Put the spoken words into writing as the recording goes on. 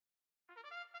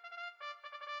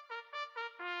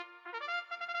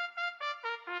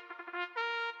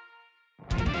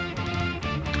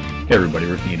Hey everybody,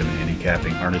 Rick Needham,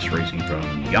 handicapping harness racing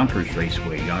from Yonkers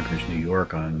Raceway, Yonkers, New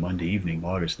York on Monday evening,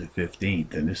 August the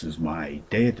 15th, and this is my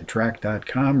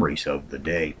dayatthetrack.com race of the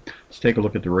day. Let's take a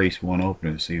look at the race one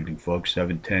opener this evening, folks,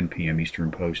 7:10 p.m.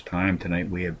 Eastern Post Time. Tonight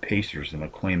we have Pacers in a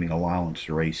claiming allowance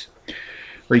race,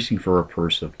 racing for a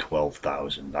purse of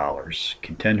 $12,000.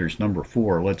 Contenders number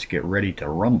 4, Let's Get Ready to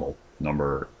Rumble,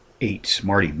 number 8,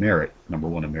 Smarty Merritt, number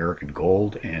 1, American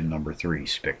Gold, and number 3,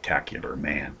 Spectacular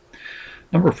Man.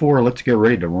 Number 4, Let's Get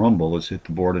Ready to Rumble, has hit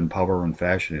the board in power and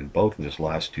fashion in both of his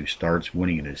last 2 starts,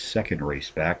 winning in his second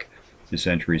race back. This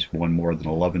entry's won more than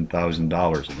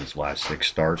 $11,000 in his last 6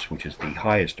 starts, which is the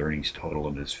highest earnings total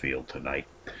in this field tonight.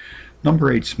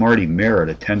 Number 8, Smarty Merritt,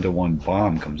 a 10-to-1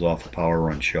 bomb, comes off a power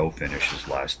run show finish his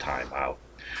last time out.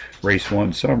 Race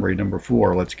 1 summary, number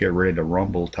 4, Let's Get Ready to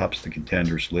Rumble, tops the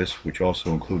contenders list, which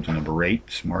also includes number 8,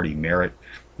 Smarty Merritt,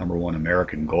 number 1,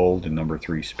 American Gold, and number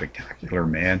 3, Spectacular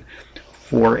Man.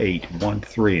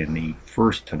 4-8-1-3 in the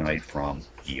first tonight from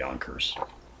Yonkers.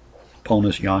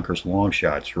 Bonus Yonkers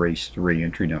Longshots, race 3,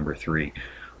 entry number 3,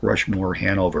 Rushmore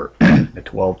Hanover. A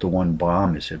 12-to-1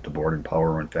 bomb has hit the board in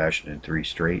power run fashion in 3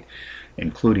 straight,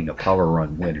 including a power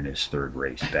run win in his third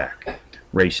race back.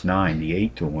 Race 9, the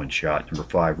 8-to-1 shot, number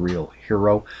 5, Real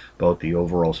Hero, both the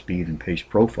overall speed and pace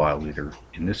profile leader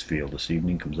in this field this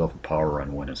evening, comes off a power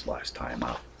run win his last time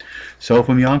out. So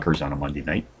from Yonkers on a Monday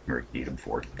night, Rick Needham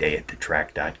for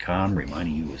dayatthetrack.com,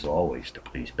 reminding you as always to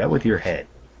please bet with your head,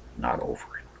 not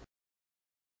over it.